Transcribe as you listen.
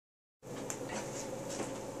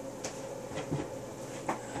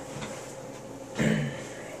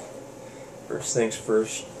First things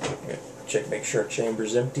first, check, make sure our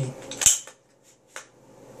chamber's empty.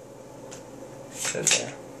 In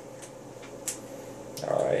there.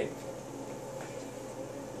 Alright.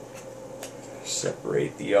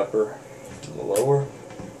 Separate the upper from the lower.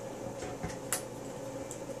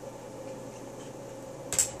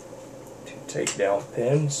 Two takedown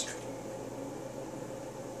pins.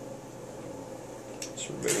 Let's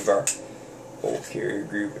remove our bolt carrier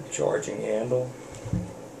group and charging handle.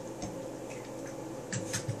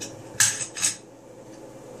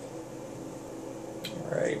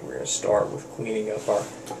 Alright, we're going to start with cleaning up our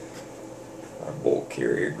bolt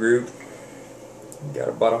carrier group. We've got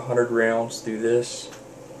about 100 rounds through this,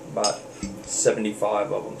 about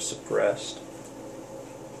 75 of them suppressed.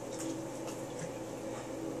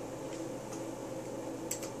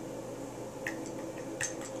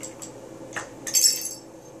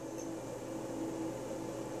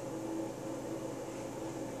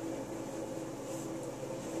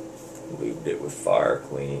 Lubed it with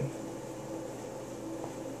FIREClean.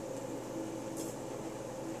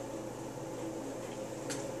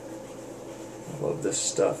 I love this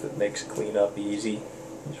stuff, it makes cleanup easy.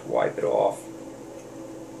 Just wipe it off.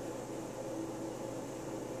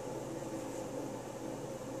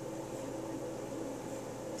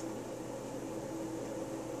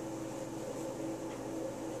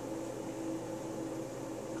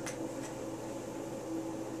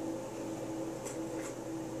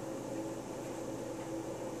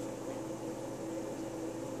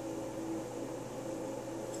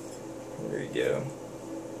 There you go.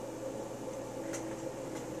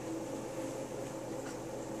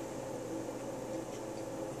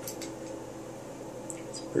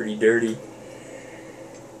 It's pretty dirty.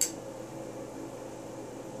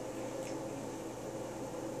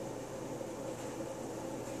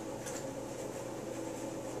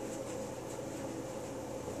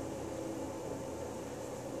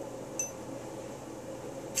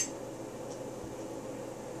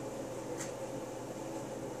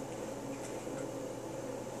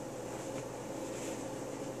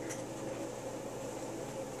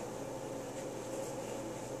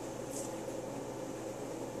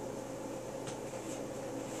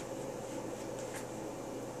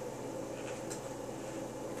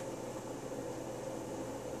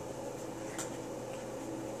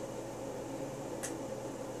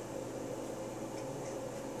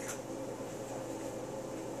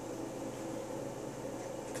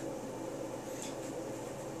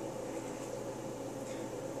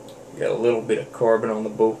 Got a little bit of carbon on the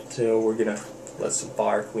bolt tail. We're gonna let some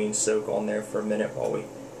FIREClean soak on there for a minute while we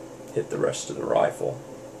hit the rest of the rifle.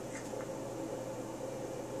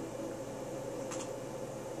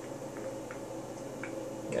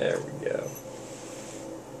 There we go.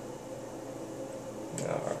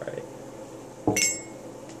 Alright.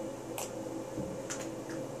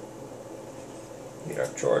 Get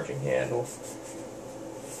our charging handle.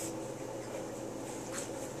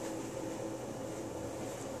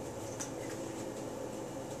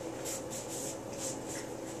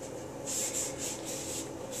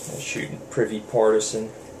 Shooting Privy Partisan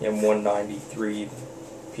M193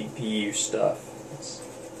 PPU stuff.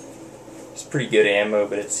 It's pretty good ammo,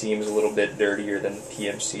 but it seems a little bit dirtier than the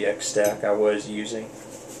PMCX stack I was using,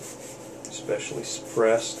 especially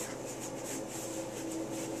suppressed.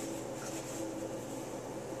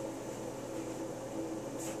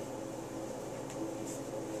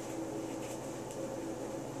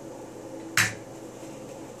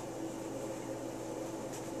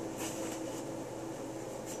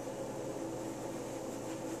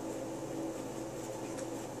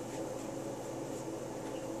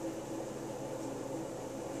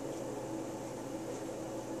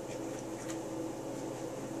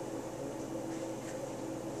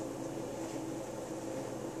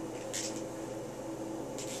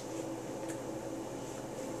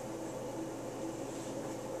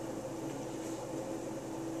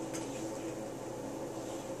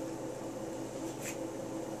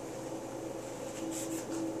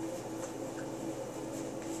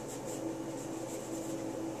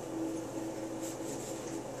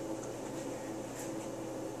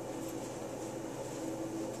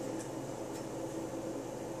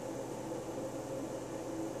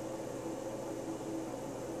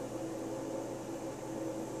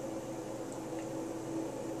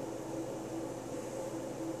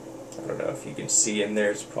 I don't know if you can see in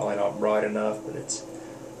there, it's probably not bright enough, but it's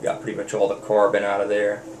got pretty much all the carbon out of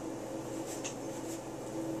there.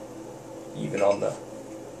 Even on the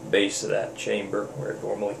base of that chamber where it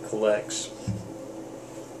normally collects.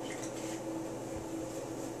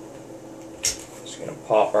 Just going to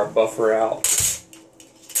pop our buffer out.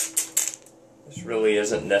 This This really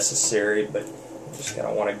isn't necessary, but I just kind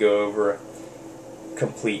of want to go over a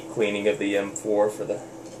complete cleaning of the M4 for the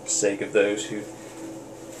sake of those who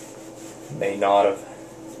may not have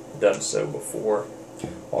done so before.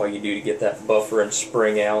 All you do to get that buffer and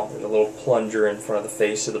spring out, there's a little plunger in front of the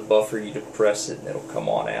face of the buffer. You depress it and it'll come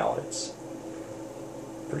on out. It's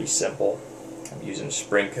pretty simple. I'm using a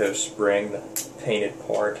Springco spring. The painted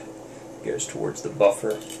part goes towards the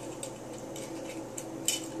buffer.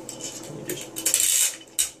 You just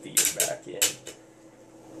feed it back in.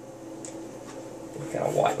 And kind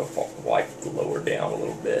of wipe the lower down a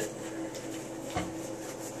little bit.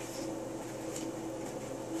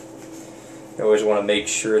 You always want to make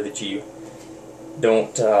sure that you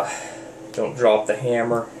don't drop the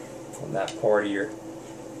hammer on that part of your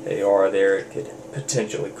AR there. It could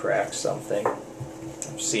potentially crack something.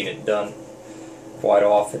 I've seen it done quite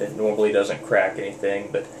often. It normally doesn't crack anything,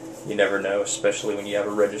 but you never know, especially when you have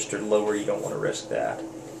a registered lower. You don't want to risk that.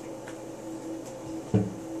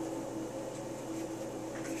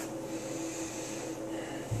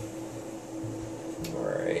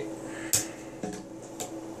 Alright.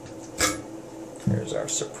 There's our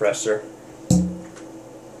suppressor.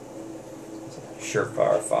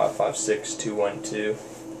 Surefire 556-212.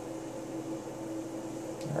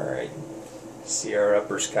 Alright. See our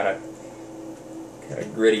upper's kind of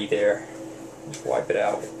gritty there. Just wipe it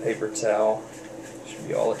out with a paper towel. Should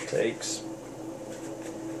be all it takes.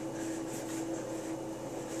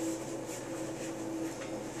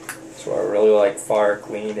 That's why I really like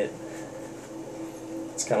FIREClean.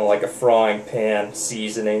 It's kind of like a frying pan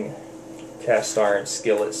seasoning, cast iron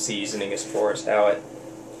skillet seasoning, as far as how it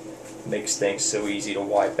makes things so easy to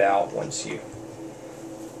wipe out once you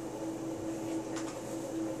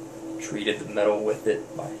treated the metal with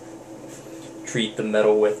it. By treat the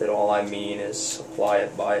metal with it, all I mean is apply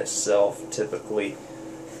it by itself, typically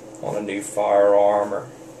on a new firearm or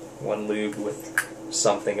one lubed with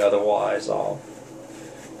something. Otherwise I'll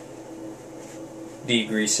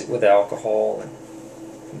degrease it with alcohol and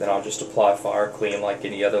then I'll just apply FIREClean like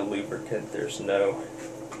any other lubricant. There's no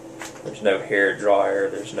hair dryer,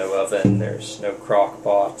 there's no oven, there's no crock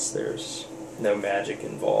pots, there's no magic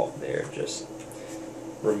involved there. Just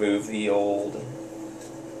remove the old and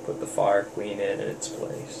put the FIREClean in its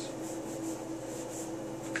place.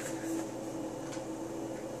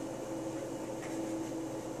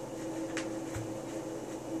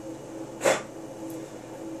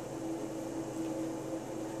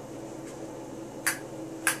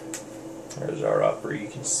 There's our upper. You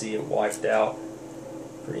can see it wiped out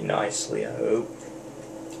pretty nicely, I hope.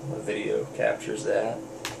 The video captures that.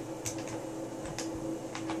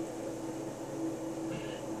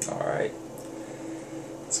 Alright,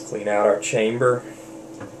 let's clean out our chamber.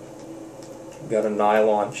 We've got a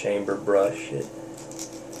nylon chamber brush. It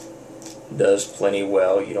does plenty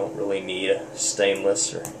well. You don't really need a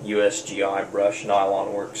stainless or USGI brush.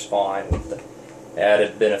 Nylon works fine, with the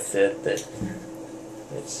added benefit that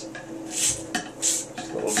it's just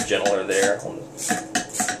a little gentler there on the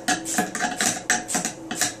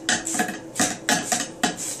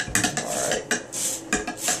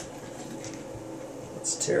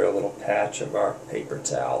tear a little patch of our paper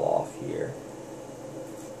towel off here.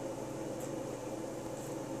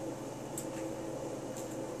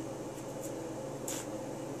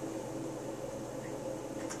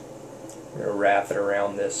 We're going to wrap it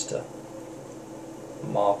around this to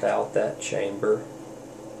mop out that chamber.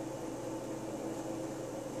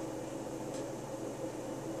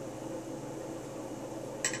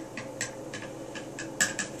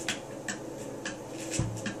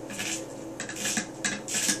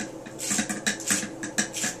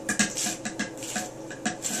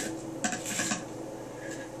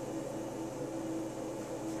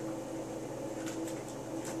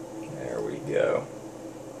 Go.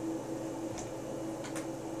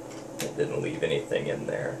 It didn't leave anything in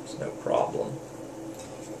there. It's no problem.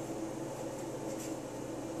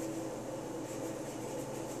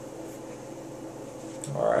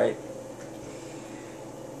 Alright.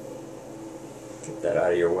 Get that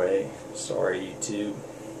out of your way. Sorry, YouTube.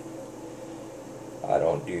 I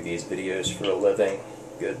don't do these videos for a living.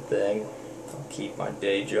 Good thing. I'll keep my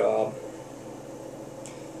day job.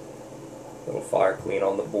 Little FIREClean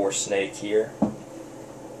on the bore snake here.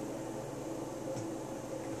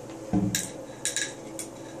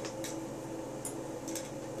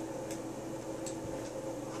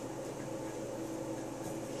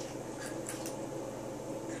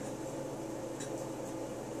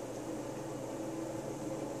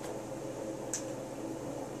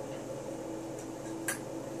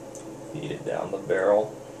 Feed it down the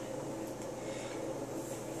barrel.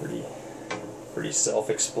 Pretty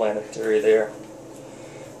self-explanatory there.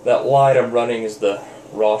 That light I'm running is the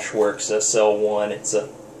Roshworks SL1. It's a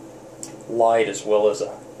light as well as an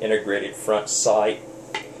integrated front sight.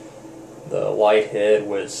 The light head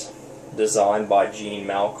was designed by Gene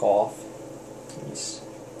Malkoff. He's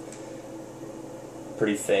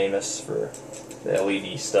pretty famous for the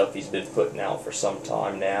LED stuff he's been putting out for some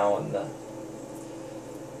time now, and the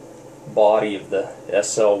body of the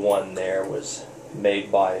SL1 there was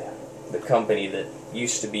made by the company that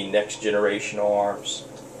used to be Next Generation Arms.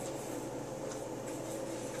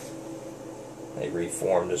 They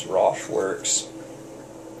reformed as Roshworks.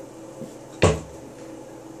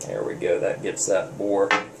 There we go, that gets that bore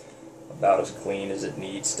about as clean as it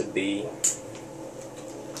needs to be.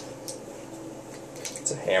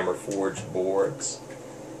 It's a hammer forged bore. It's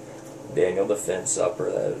Daniel Defense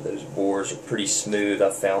upper. Those bores are pretty smooth. I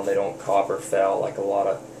found they don't copper foul like a lot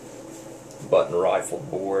of button rifled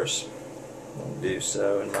bores don't do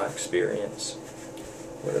so in my experience,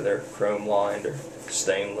 whether they're chrome lined or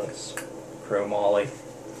stainless, chromoly.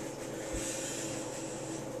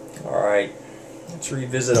 Alright, let's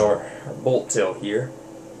revisit our bolt tilt here.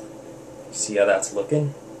 See how that's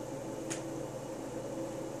looking?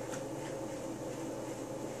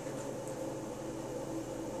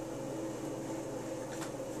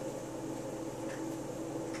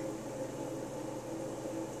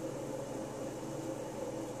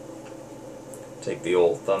 Take the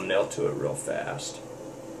old thumbnail to it real fast.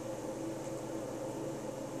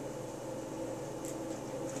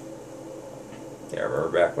 Yeah, I remember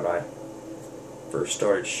back when I first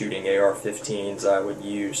started shooting AR-15s, I would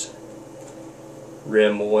use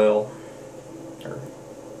rim oil or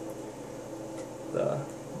the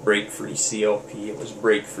break-free CLP. It was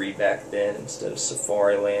break-free back then instead of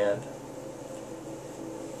Safariland.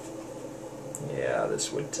 Yeah,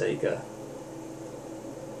 this would take a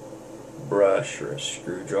brush or a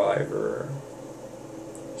screwdriver or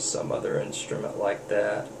some other instrument like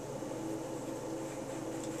that.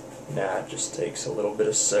 Now it just takes a little bit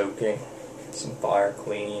of soaking, some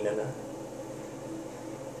FIREClean, and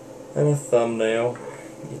a thumbnail.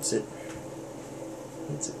 Gets it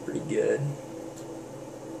pretty good.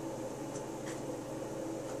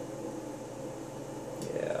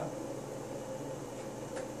 Yeah.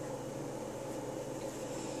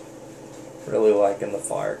 Really liking the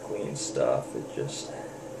FIREClean stuff.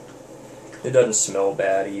 It doesn't smell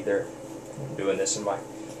bad either. I'm doing this in my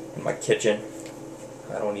kitchen.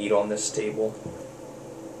 I don't eat on this table.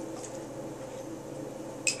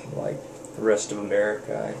 Like the rest of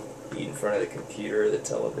America, I eat in front of the computer, the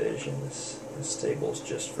television. This table is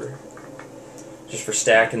just for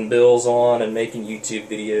stacking bills on and making YouTube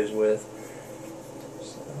videos with.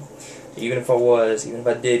 So, even if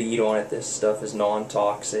I did eat on it, this stuff is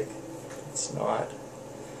non-toxic. It's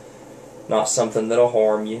not something that'll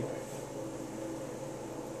harm you.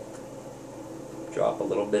 Drop a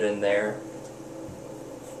little bit in there.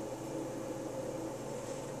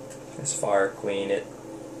 This FIREClean,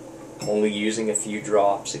 I'm only using a few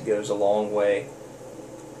drops. It goes a long way.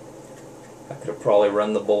 I could have probably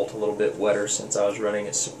run the bolt a little bit wetter since I was running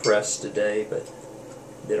it suppressed today, but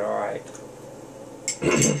did alright.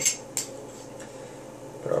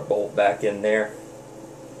 Put our bolt back in there.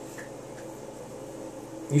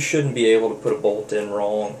 You shouldn't be able to put a bolt in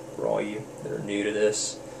wrong for all you that are new to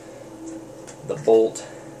this. The bolt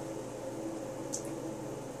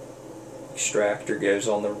extractor goes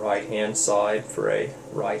on the right hand side for a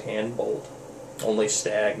right hand bolt. Only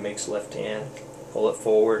Stag makes left hand. Pull it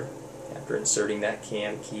forward. After inserting that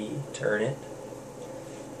cam key, turn it.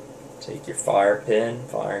 Take your firing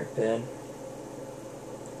pin.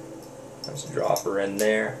 There's a dropper in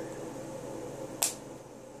there.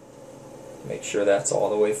 Make sure that's all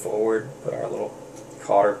the way forward. Put our little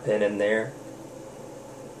cotter pin in there.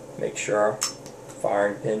 Make sure our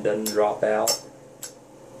firing pin doesn't drop out.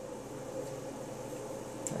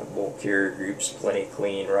 That bolt carrier group's plenty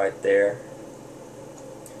clean right there.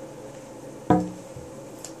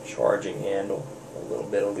 Charging handle, a little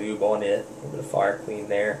bit of lube on it, a little bit of FIREClean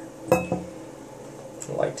there.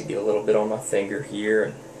 I like to get a little bit on my finger here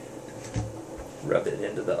and rub it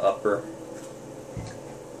into the upper.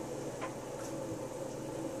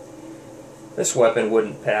 This weapon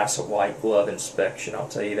wouldn't pass a white glove inspection, I'll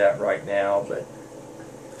tell you that right now, but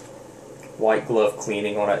white glove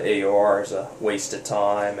cleaning on an AR is a waste of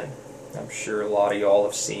time, and I'm sure a lot of y'all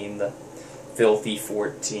have seen the Filthy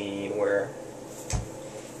 14 where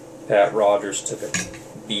Pat Rogers took a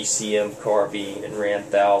BCM carbine and ran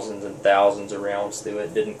thousands and thousands of rounds through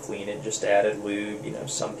it, didn't clean it, just added lube. You know,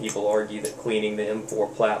 some people argue that cleaning the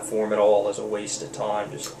M4 platform at all is a waste of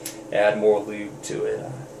time, just add more lube to it.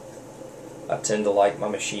 I tend to like my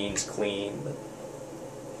machines clean, but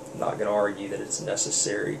I'm not going to argue that it's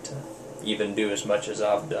necessary to even do as much as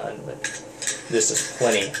I've done, but this is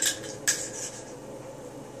plenty.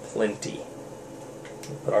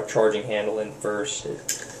 We'll put our charging handle in first.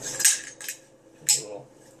 There's a little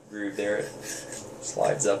groove there it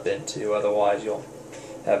slides up into, otherwise you'll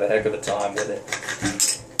have a heck of a time with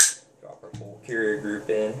it. Drop our bolt carrier group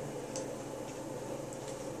in.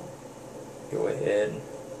 Go ahead and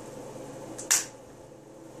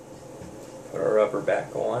put our rubber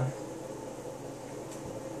back on.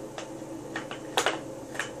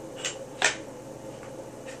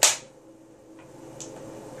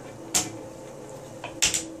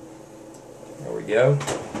 There we go.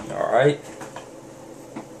 Alright.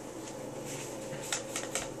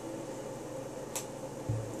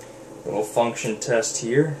 Little function test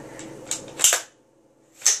here.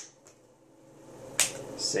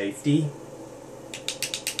 Safety.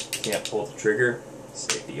 Can't pull the trigger.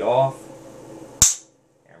 Safety off.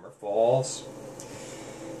 Hammer falls.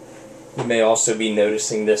 You may also be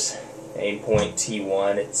noticing this Aimpoint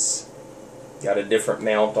T1. It's got a different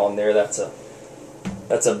mount on there. That's a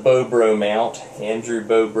Bobro mount. Andrew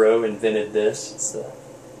Bobro invented this. It's the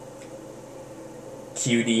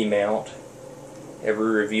QD mount.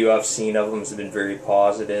 Every review I've seen of them has been very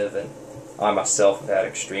positive, and I myself have had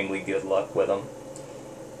extremely good luck with them.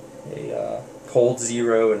 They hold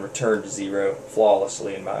zero and return to zero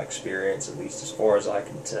flawlessly in my experience, at least as far as I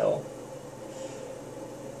can tell.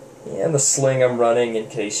 And the sling I'm running, in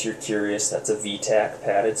case you're curious, that's a VTAC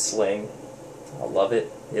padded sling. I love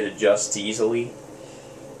it. It adjusts easily.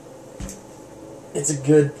 It's a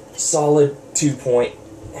good, solid 2-point.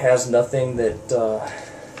 Has nothing that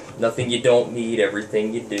nothing you don't need,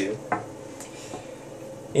 everything you do.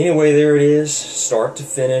 Anyway, there it is, start to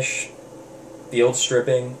finish. Field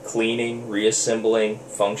stripping, cleaning, reassembling,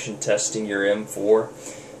 function testing your M4.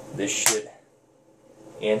 This should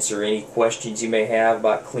answer any questions you may have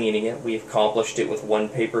about cleaning it. We accomplished it with one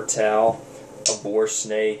paper towel, a bore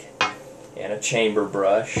snake, and a chamber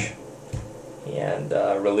brush. And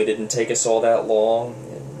really didn't take us all that long.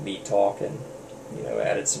 And me talking,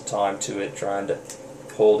 added some time to it, trying to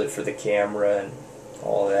hold it for the camera and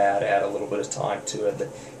all that, add a little bit of time to it. But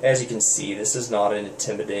as you can see, this is not an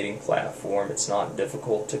intimidating platform. It's not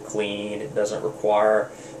difficult to clean. It doesn't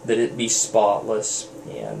require that it be spotless.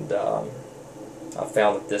 And I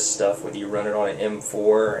found that this stuff, whether you run it on an M4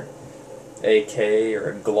 or an AK or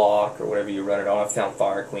a Glock or whatever you run it on, I found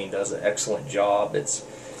FIREClean does an excellent job. It's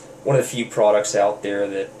one of the few products out there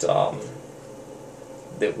that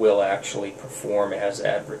that will actually perform as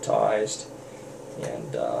advertised.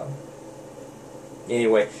 And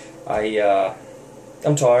anyway,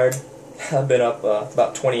 I'm tired. I've been up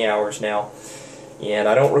about 20 hours now, and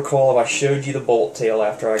I don't recall if I showed you the bolt tail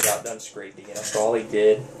after I got done scraping it. I probably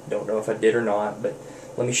did. Don't know if I did or not, but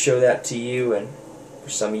let me show that to you. And for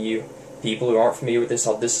some of you people who aren't familiar with this,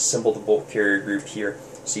 I'll disassemble the bolt carrier group here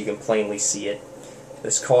so you can plainly see it.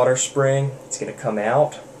 This cotter spring, it's going to come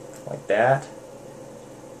out like that.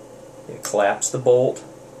 You collapse the bolt.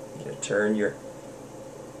 You're going to turn your,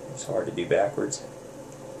 it's hard to do backwards.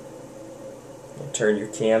 You turn your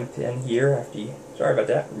cam pin here after you, sorry about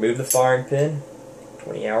that, remove the firing pin,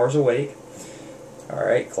 20 hours awake.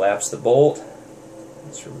 Alright, collapse the bolt.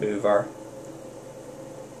 Let's remove our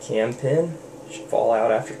cam pin. It should fall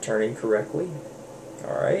out after turning correctly.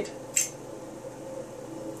 Alright.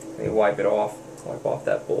 Let me wipe it off. Wipe off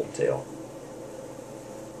that bolt tail.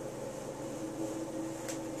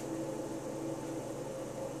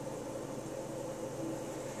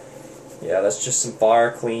 Yeah, that's just some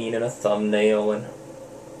FIREClean and a thumbnail and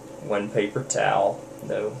one paper towel.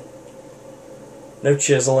 No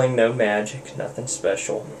chiseling, no magic, nothing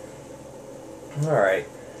special. Alright.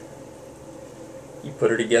 You put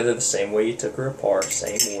her together the same way you took her apart,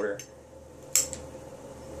 same order.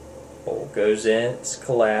 Bolt goes in, it's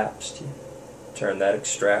collapsed. You turn that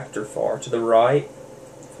extractor far to the right,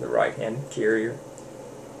 for the right-handed carrier.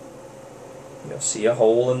 You'll see a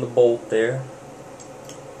hole in the bolt there.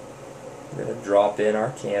 We're going to drop in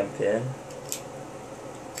our cam pin.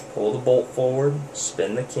 Pull the bolt forward,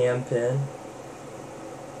 spin the cam pin.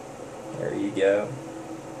 There you go.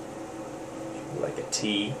 Like a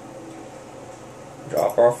T.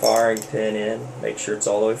 Drop our firing pin in, make sure it's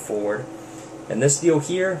all the way forward. And this deal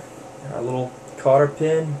here, our little cotter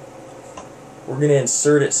pin, we're going to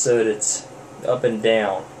insert it so that it's up and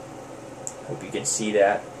down. Hope you can see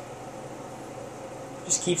that.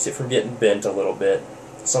 Just keeps it from getting bent a little bit.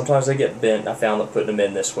 Sometimes they get bent. I found that putting them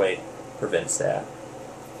in this way prevents that.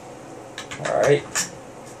 Alright.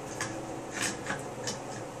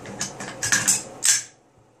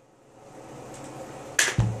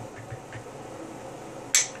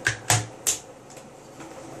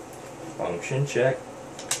 Function check.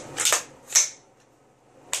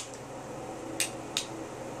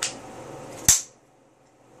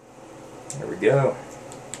 There we go.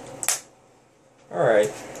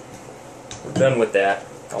 Alright, we're done with that.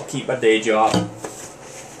 I'll keep my day job.